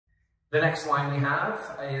The next wine we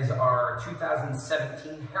have is our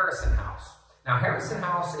 2017 Harrison House. Now, Harrison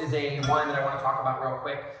House is a wine that I want to talk about real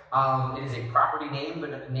quick. It is a property name,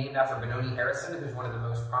 but named after Benoni Harrison, who's one of the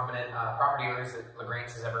most prominent property owners that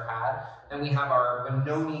LaGrange has ever had. And we have our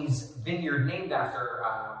Benoni's vineyard named after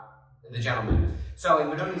the gentleman. So in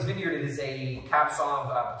Benoni's vineyard, it is a Cab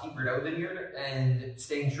Sauv Petit Bordeaux vineyard, and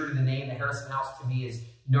staying true to the name, the Harrison House to me is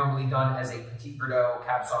normally done as a Petit Bordeaux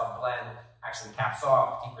Cab Sauv blend. Actually, Cab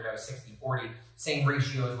Sauv, Petit Bordeaux, 60-40, same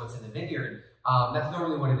ratio as what's in the vineyard. That's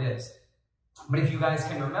normally what it is. But if you guys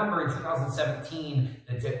can remember, in 2017,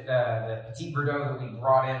 the Petit Bordeaux that we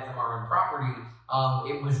brought in from our own property,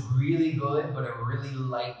 it was really good, but a really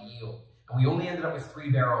light yield. And we only ended up with 3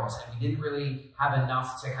 barrels, and we didn't really have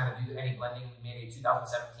enough to kind of do any blending. We made a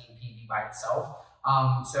 2017 PV by itself.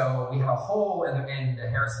 So we had a hole in the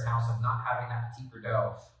Harrison House of not having that Petit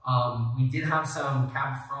Bordeaux. We did have some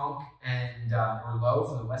Cab Franc and Merlot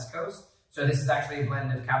from the West Coast. So this is actually a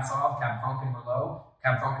blend of Cab Sauv, Cab Franc, and Merlot.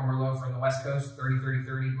 Cab Franc and Merlot from the West Coast,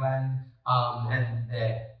 30-30-30 blend. And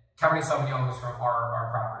the Cabernet Sauvignon was from our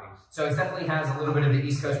property. So it definitely has a little bit of the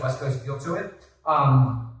East Coast, West Coast feel to it.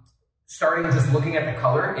 Starting just looking at the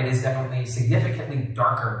color, it is definitely significantly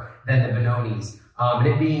darker than the Benoni's. And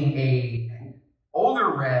it being a older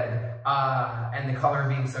red and the color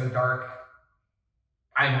being so dark,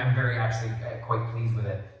 I'm very actually quite pleased with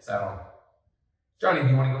it. So, Johnny, do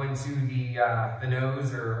you want to go into the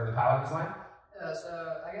nose or the palate of this wine? Yeah,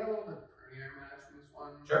 so I get a little bit prettier mash from this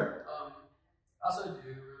one. Sure. I also do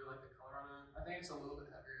really like the color on it. I think it's a little bit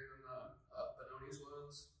heavier than the Benoni's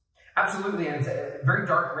was. Absolutely, and it's a very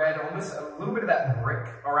dark red, almost a little bit of that brick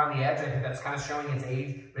around the edge. I think that's kind of showing its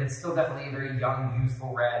age, but it's still definitely a very young,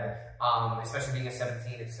 youthful red, especially being a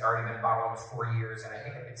 17. It's already been in bottle almost 4 years, and I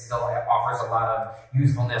think it still offers a lot of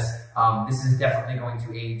youthfulness. This is definitely going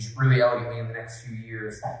to age really elegantly in the next few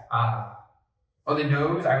years. On the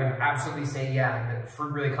nose, I would absolutely say, yeah, the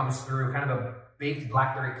fruit really comes through, kind of a baked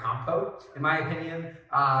blackberry compote, in my opinion.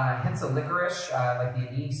 Hints of licorice, like the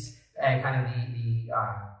anise, and kind of the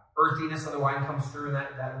earthiness of the wine comes through in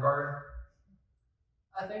that regard.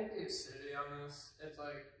 I think the acidity on this, it's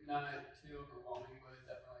like not too overwhelming, but it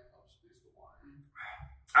definitely helps boost the wine.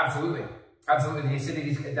 Absolutely. Absolutely. The acidity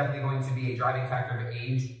is definitely going to be a driving factor of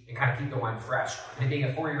age and kind of keep the wine fresh. And being a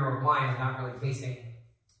 4-year-old wine and not really tasting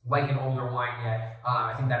like an older wine yet,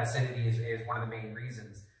 I think that acidity is one of the main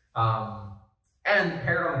reasons. And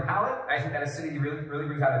paired on the palate, I think that acidity really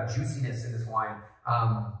brings out a juiciness in this wine.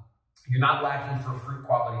 You're not lacking for fruit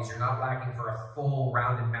qualities. You're not lacking for a full,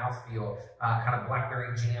 rounded mouthfeel, kind of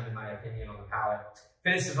blackberry jam, in my opinion, on the palate.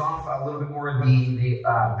 Finishes off a little bit more of the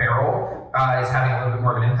barrel is having a little bit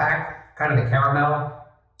more of an impact. Kind of the caramel.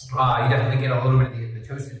 You definitely get a little bit of the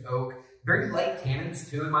toasted oak. Very light tannins,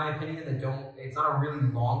 too, in my opinion, that it's not a really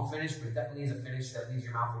long finish, but it definitely is a finish that leaves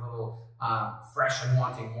your mouth a little fresh and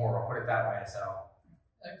wanting more. I'll put it that way. So,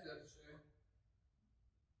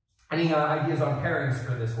 any ideas on pairings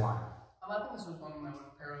for this wine? I think this was one that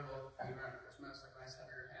would pair with food around Christmas, like nice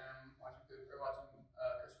heavier ham, watching Christmas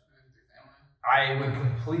movies with your family. I would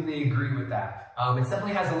completely agree with that. It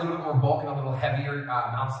definitely has a little bit more bulk and a little heavier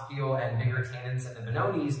mouthfeel and bigger tannins than the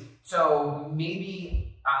Benoni's. So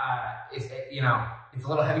maybe it's a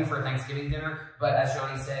little heavy for a Thanksgiving dinner. But as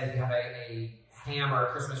Johnny said, if you have a ham or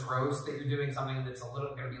a Christmas roast that you're doing, something that's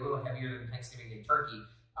going to be a little heavier than Thanksgiving Day turkey.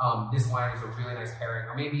 This wine is a really nice pairing,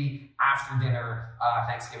 or maybe after dinner,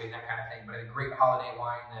 Thanksgiving, that kind of thing. But a great holiday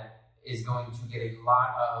wine that is going to get a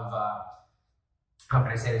lot of, how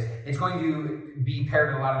can I say this? It's going to be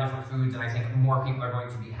paired with a lot of different foods, and I think more people are going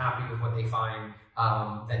to be happy with what they find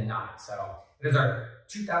than not. So it is our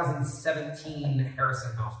 2017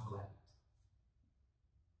 Harrison House blend.